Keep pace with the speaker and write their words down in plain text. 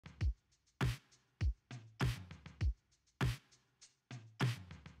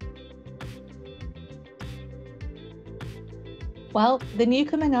Well, the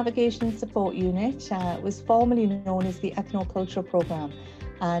Newcomer Navigation and Support Unit was formerly known as the Ethnocultural Programme,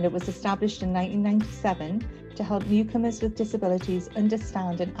 and it was established in 1997 to help newcomers with disabilities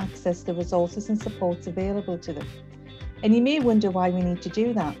understand and access the resources and supports available to them. And you may wonder why we need to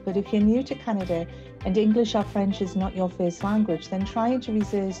do that, but if you're new to Canada and English or French is not your first language, then trying to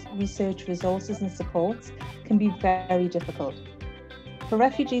research resources and supports can be very difficult. For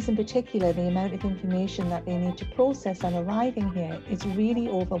refugees in particular, the amount of information that they need to process on arriving here is really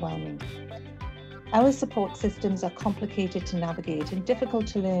overwhelming. Our support systems are complicated to navigate and difficult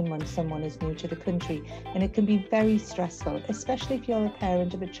to learn when someone is new to the country, and it can be very stressful, especially if you're a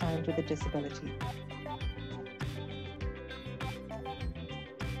parent of a child with a disability.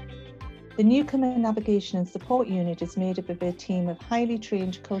 The Newcomer Navigation and Support Unit is made up of a team of highly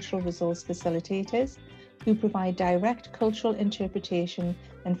trained cultural resource facilitators who provide direct cultural interpretation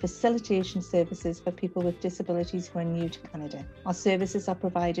and facilitation services for people with disabilities who are new to Canada. Our services are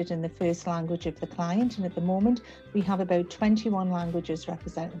provided in the first language of the client, and at the moment we have about 21 languages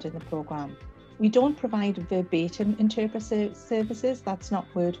represented in the programme. We don't provide verbatim interpreter services, that's not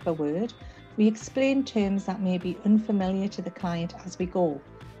word for word. We explain terms that may be unfamiliar to the client as we go,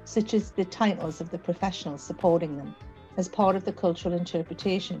 such as the titles of the professionals supporting them, as part of the cultural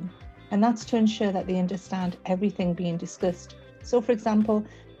interpretation. And that's to ensure that they understand everything being discussed. So for example,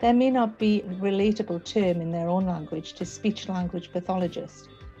 there may not be a relatable term in their own language to speech-language pathologists.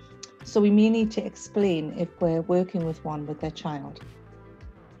 So we may need to explain if we're working with one with their child.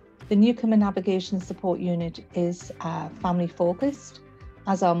 The Newcomer Navigation Support Unit is family-focused,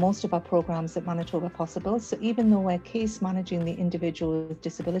 as are most of our programs at Manitoba Possible. So even though we're case managing the individual with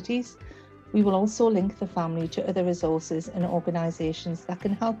disabilities, we will also link the family to other resources and organisations that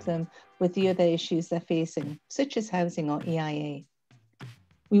can help them with the other issues they're facing, such as housing or EIA.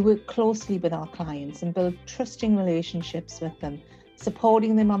 We work closely with our clients and build trusting relationships with them,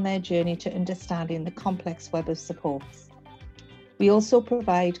 supporting them on their journey to understanding the complex web of supports. We also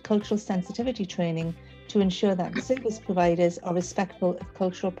provide cultural sensitivity training to ensure that service providers are respectful of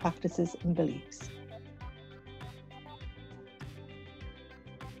cultural practices and beliefs.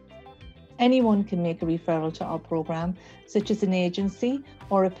 Anyone can make a referral to our programme, such as an agency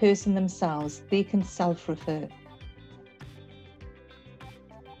or a person themselves. They can self-refer.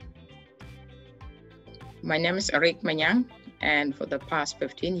 My name is Eric Manyang, and for the past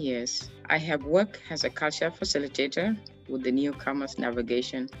 15 years, I have worked as a culture facilitator with the Newcomers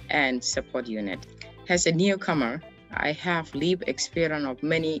Navigation and Support Unit. As a newcomer, I have lived experience of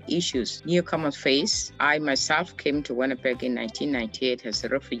many issues newcomers face. I myself came to Winnipeg in 1998 as a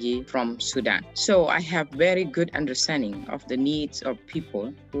refugee from Sudan. So I have very good understanding of the needs of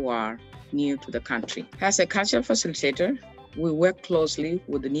people who are new to the country. As a cultural facilitator, we work closely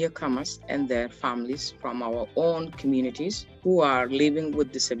with the newcomers and their families from our own communities who are living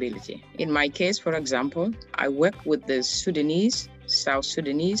with disability. In my case, for example, I work with the Sudanese, South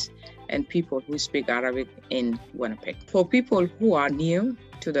Sudanese, and people who speak Arabic in Winnipeg. For people who are new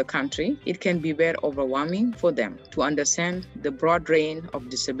to the country, it can be very overwhelming for them to understand the broad range of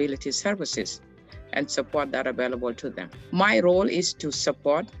disability services and support that are available to them. My role is to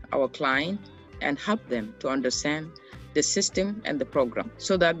support our client and help them to understand the system and the program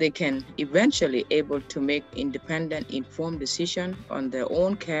so that they can eventually able to make independent, informed decision on their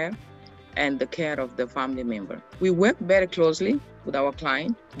own care and the care of the family member. We work very closely with our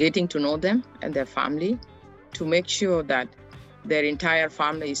client, getting to know them and their family to make sure that their entire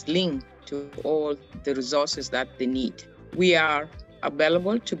family is linked to all the resources that they need. We are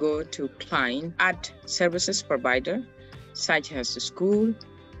available to go to client at services provider, such as the school,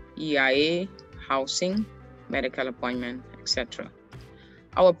 EIA, housing, medical appointment, etc.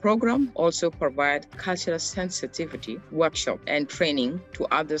 Our program also provides cultural sensitivity workshop and training to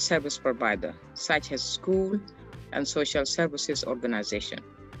other service providers, such as school and social services organization,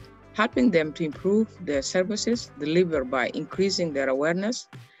 helping them to improve their services delivered by increasing their awareness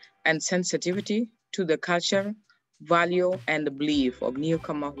and sensitivity to the culture, value, and the belief of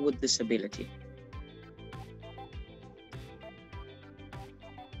newcomers with disability.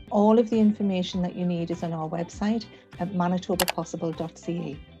 All of the information that you need is on our website at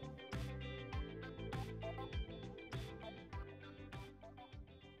manitobapossible.ca.